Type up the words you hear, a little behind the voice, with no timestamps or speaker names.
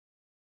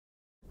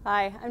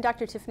Hi, I'm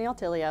Dr. Tiffany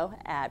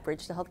at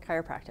Bridge to Health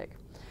Chiropractic.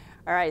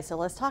 All right, so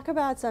let's talk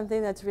about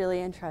something that's really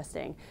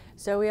interesting.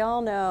 So we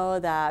all know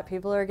that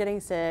people are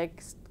getting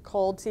sick,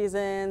 cold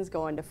seasons,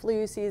 going to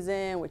flu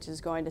season, which is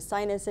going to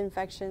sinus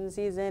infection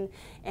season,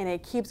 and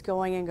it keeps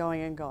going and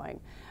going and going.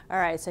 All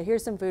right, so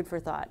here's some food for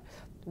thought.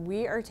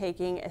 We are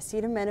taking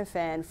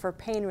acetaminophen for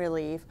pain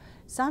relief.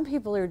 Some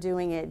people are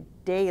doing it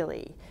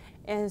daily.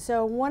 And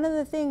so one of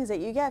the things that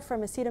you get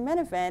from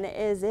acetaminophen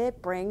is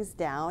it brings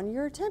down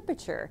your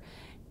temperature.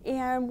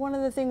 And one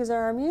of the things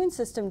our immune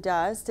system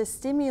does to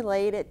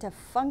stimulate it to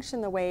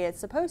function the way it's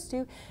supposed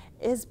to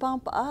is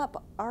bump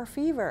up our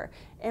fever.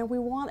 And we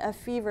want a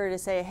fever to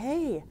say,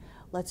 hey,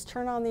 let's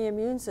turn on the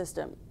immune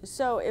system.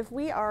 So if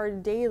we are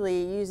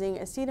daily using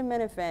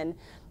acetaminophen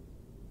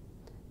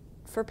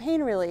for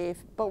pain relief,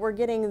 but we're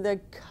getting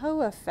the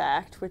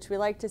co-effect, which we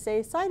like to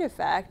say side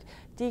effect,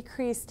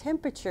 decreased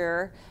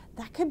temperature,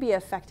 that could be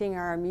affecting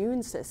our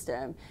immune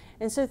system.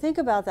 And so think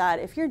about that.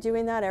 If you're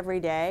doing that every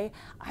day,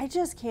 I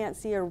just can't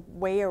see a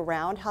way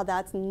around how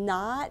that's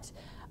not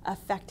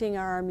affecting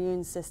our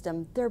immune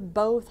system. They're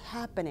both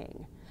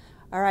happening.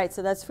 All right,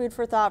 so that's food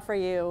for thought for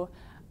you.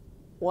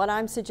 What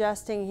I'm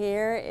suggesting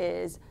here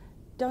is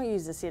don't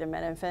use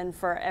acetaminophen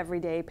for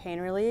everyday pain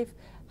relief.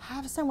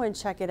 Have someone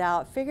check it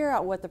out, figure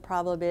out what the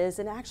problem is,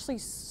 and actually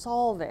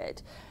solve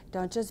it.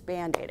 Don't just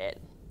Band-Aid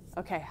it.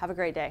 Okay, have a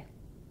great day.